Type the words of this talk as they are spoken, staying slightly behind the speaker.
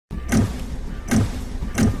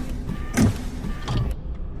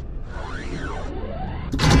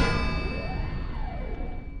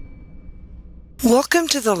Welcome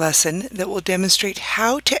to the lesson that will demonstrate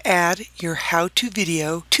how to add your how-to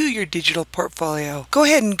video to your digital portfolio. Go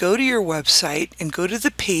ahead and go to your website and go to the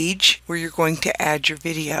page where you're going to add your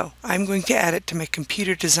video. I'm going to add it to my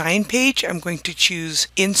computer design page. I'm going to choose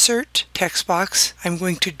Insert, Text Box. I'm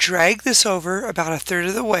going to drag this over about a third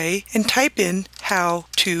of the way and type in How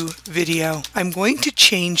to Video. I'm going to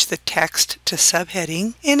change the text to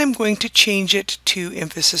subheading and I'm going to change it to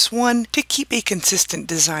Emphasis 1 to keep a consistent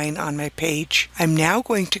design on my page. I'm now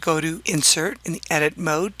going to go to Insert in the Edit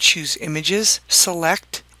mode, choose Images,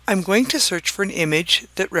 select. I'm going to search for an image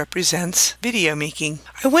that represents video making.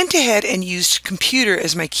 I went ahead and used computer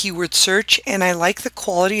as my keyword search and I like the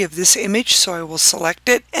quality of this image, so I will select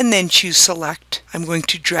it and then choose select. I'm going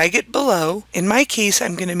to drag it below. In my case,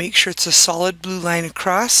 I'm going to make sure it's a solid blue line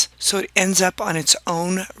across so it ends up on its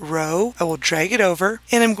own row. I will drag it over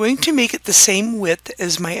and I'm going to make it the same width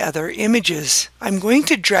as my other images. I'm going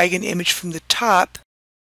to drag an image from the top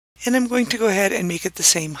and I'm going to go ahead and make it the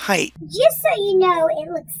same height. Just so you know, it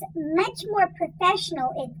looks much more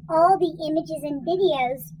professional if all the images and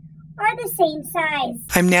videos are the same size.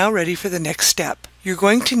 I'm now ready for the next step. You're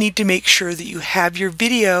going to need to make sure that you have your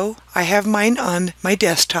video. I have mine on my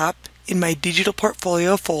desktop in my digital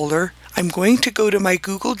portfolio folder. I'm going to go to my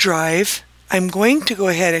Google Drive. I'm going to go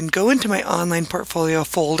ahead and go into my online portfolio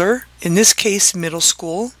folder, in this case middle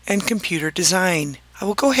school and computer design. I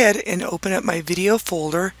will go ahead and open up my video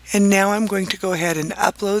folder, and now I'm going to go ahead and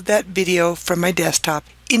upload that video from my desktop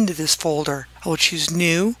into this folder. I will choose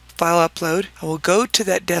New, File Upload. I will go to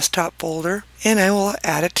that desktop folder and I will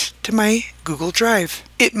add it to my Google Drive.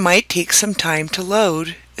 It might take some time to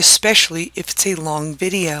load, especially if it's a long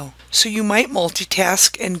video. So you might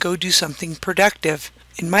multitask and go do something productive.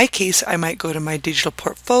 In my case, I might go to my digital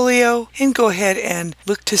portfolio and go ahead and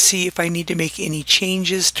look to see if I need to make any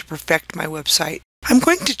changes to perfect my website. I'm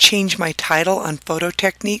going to change my title on Photo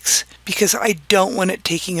Techniques because I don't want it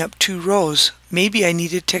taking up 2 rows. Maybe I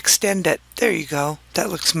needed to extend it. There you go.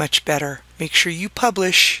 That looks much better. Make sure you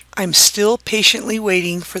publish. I'm still patiently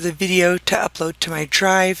waiting for the video to upload to my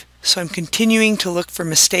drive, so I'm continuing to look for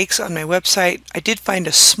mistakes on my website. I did find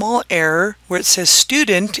a small error where it says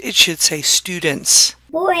student. It should say students.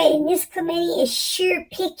 Boy, Miss Clemente is sure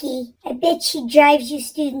picky. I bet she drives you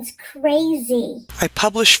students crazy. I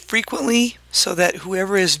publish frequently so that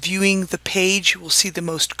whoever is viewing the page will see the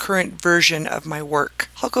most current version of my work.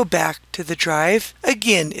 I'll go back to the drive.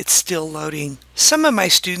 Again, it's still loading. Some of my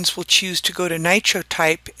students will choose to go to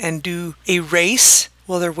NitroType and do a race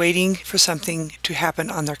while they're waiting for something to happen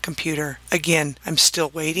on their computer. Again, I'm still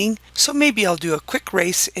waiting, so maybe I'll do a quick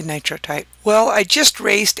race in NitroType. Well, I just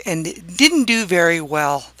raced and it didn't do very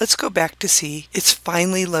well. Let's go back to see. It's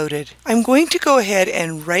finally loaded. I'm going to go ahead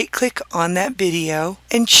and right-click on that video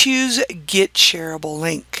and choose Get Shareable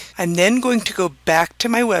Link. I'm then going to go back to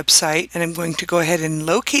my website and I'm going to go ahead and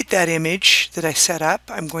locate that image that I set up.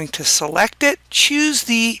 I'm going to select it, choose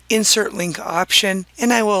the Insert Link option,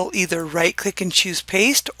 and I will either right-click and choose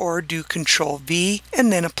Paste or do Control V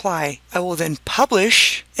and then Apply. I will then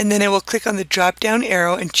publish, and then I will click on the drop-down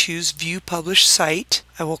arrow and choose View Published Site.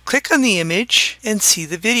 I will click on the image and see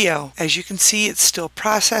the video. As you can see, it's still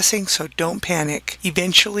processing, so don't panic.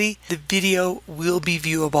 Eventually, the video will be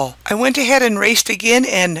viewable. I went ahead and raced again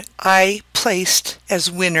and I placed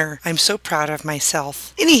as winner. I'm so proud of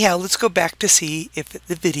myself. Anyhow, let's go back to see if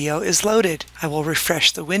the video is loaded. I will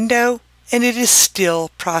refresh the window and it is still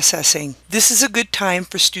processing. This is a good time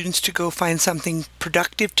for students to go find something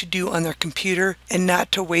productive to do on their computer and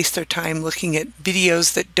not to waste their time looking at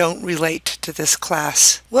videos that don't relate to this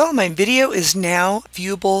class. Well, my video is now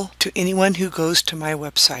viewable to anyone who goes to my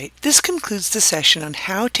website. This concludes the session on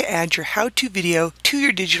how to add your how-to video to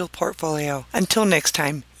your digital portfolio. Until next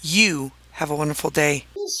time, you have a wonderful day.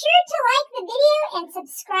 Be sure to like the video and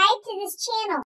subscribe to this channel.